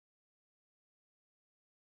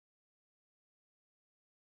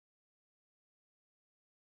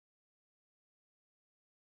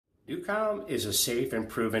NuCalm is a safe and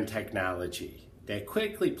proven technology that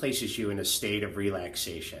quickly places you in a state of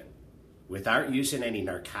relaxation without using any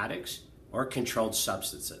narcotics or controlled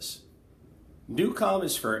substances. NuCalm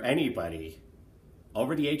is for anybody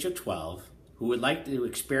over the age of 12 who would like to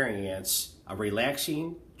experience a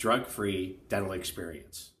relaxing, drug-free dental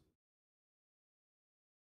experience.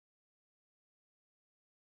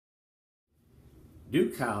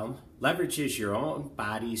 NuCalm leverages your own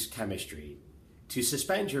body's chemistry to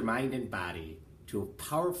suspend your mind and body to a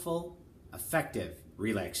powerful, effective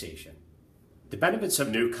relaxation. The benefits of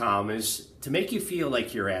NuCalm is to make you feel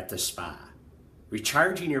like you're at the spa,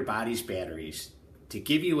 recharging your body's batteries to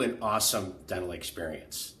give you an awesome dental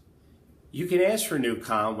experience. You can ask for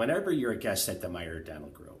NuCalm whenever you're a guest at the Meyer Dental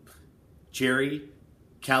Group. Jerry,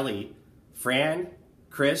 Kelly, Fran,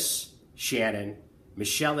 Chris, Shannon,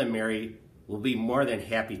 Michelle, and Mary will be more than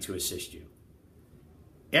happy to assist you.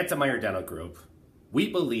 At the Meyer Dental Group, we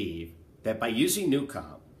believe that by using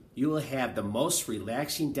NuCalm, you will have the most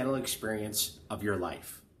relaxing dental experience of your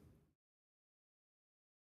life.